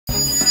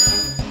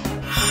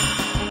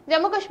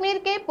जम्मू कश्मीर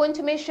के पुंछ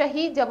में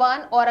शहीद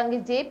जवान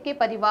औरंगजेब के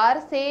परिवार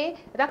से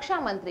रक्षा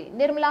मंत्री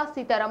निर्मला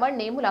सीतारमण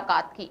ने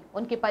मुलाकात की।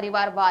 उनके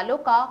परिवार वालों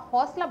का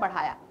हौसला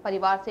बढ़ाया।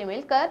 परिवार से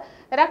मिलकर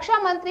रक्षा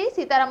मंत्री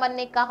सीतारमण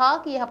ने कहा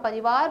कि यह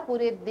परिवार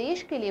पूरे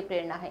देश के लिए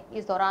प्रेरणा है।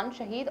 इस दौरान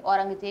शहीद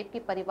औरंगजेब के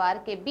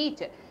परिवार के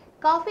बीच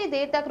काफी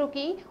देर तक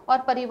रुकी और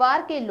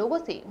परिवार के लोगों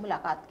से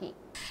मुलाकात की।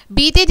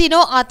 बीते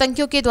दिनों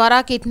आतंकियों के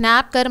द्वारा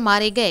किडनैप कर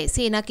मारे गए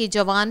सेना के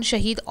जवान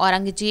शहीद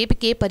औरंगजेब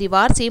के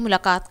परिवार से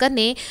मुलाकात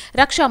करने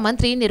रक्षा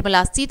मंत्री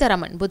निर्मला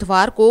सीतारमण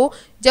बुधवार को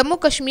जम्मू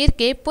कश्मीर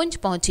के पुंछ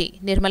पहुंची।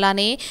 निर्मला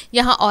ने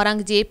यहां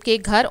औरंगजेब के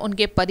घर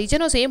उनके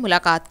परिजनों से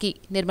मुलाकात की।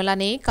 निर्मला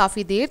ने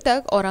काफी देर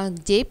तक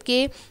औरंगजेब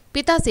के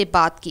पिता से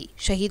बात की।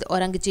 शहीद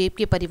औरंगजेब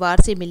के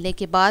परिवार से मिलने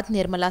के बाद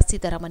निर्मला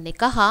सीतारमण ने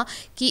कहा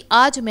कि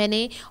आज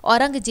मैंने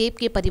औरंगजेब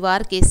के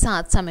परिवार के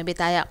साथ समय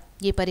बिताया।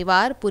 ये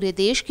परिवार पूरे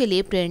देश के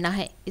लिए प्रेरणा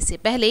है। इससे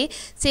पहले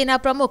सेना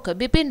प्रमुख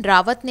बिपिन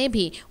रावत ने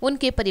भी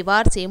उनके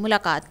परिवार से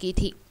मुलाकात की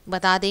थी।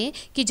 बता दें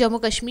कि जम्मू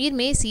कश्मीर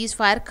में सीज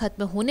फायर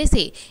खत्म होने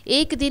से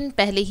एक दिन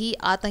पहले ही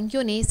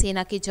आतंकियों ने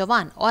सेना के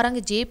जवान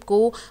औरंगजेब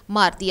को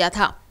मार दिया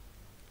था।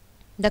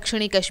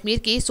 दक्षिणी कश्मीर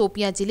के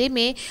शोपियां जिले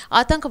में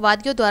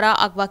आतंकवादियों द्वारा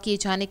अगवा किए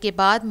जाने के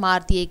बाद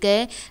मार दिए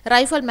गए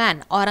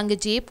राइफलमैन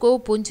औरंगजेब को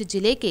पुंछ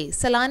जिले के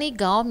सलानी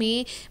गांव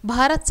में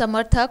भारत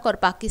समर्थक और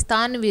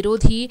पाकिस्तान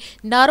विरोधी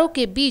नारों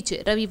के बीच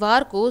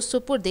रविवार को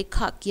सुपुर्द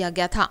खाक किया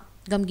गया था।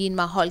 गमगीन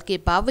माहौल के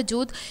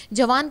बावजूद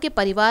जवान के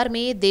परिवार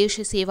में देश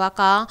सेवा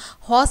का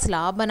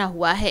हौसला बना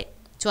हुआ है।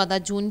 14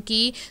 जून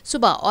की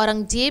सुबह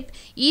औरंगजेब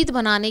ईद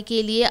मनाने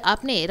के लिए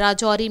अपने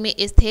राजौरी में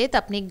स्थित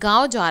अपने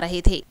गांव जा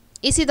रहे थे।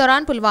 इसी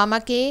दौरान पुलवामा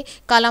के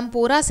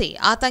कालमपोरा से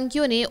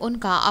आतंकियों ने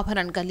उनका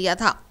अपहरण कर लिया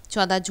था।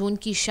 14 जून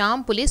की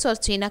शाम पुलिस और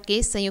सेना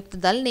के संयुक्त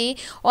दल ने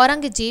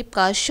औरंगजेब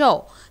का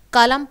शव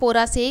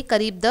कालमपोरा से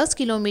करीब 10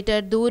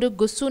 किलोमीटर दूर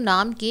गुस्सू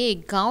नाम के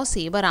एक गांव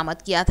से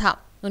बरामद किया था।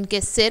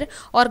 उनके सिर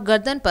और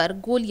गर्दन पर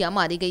गोलियां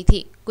मारी गई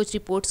थी। कुछ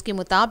रिपोर्ट्स के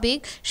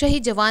मुताबिक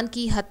शहीद जवान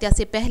की हत्या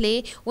से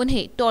पहले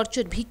उन्हें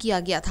टॉर्चर भी किया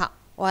गया था।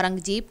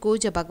 औरंगजेब को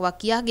जब अगवा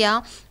किया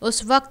गया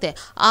उस वक्त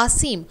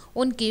आसिम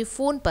उनके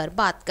फोन पर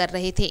बात कर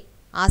रहे थे।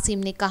 आसिम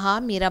ने कहा,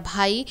 मेरा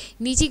भाई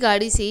निजी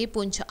गाड़ी से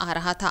पुंछ आ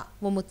रहा था।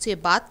 वो मुझसे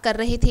बात कर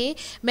रहे थे।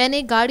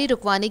 मैंने गाड़ी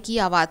रुकवाने की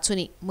आवाज़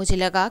सुनी। मुझे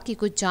लगा कि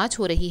कुछ जांच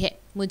हो रही है।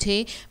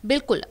 मुझे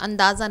बिल्कुल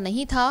अंदाज़ा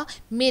नहीं था।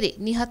 मेरे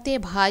निहत्थे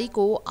भाई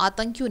को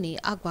आतंकियों ने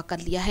अगवा कर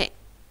लिया है।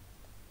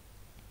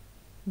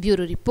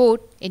 Bureau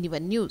report,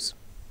 anyone news.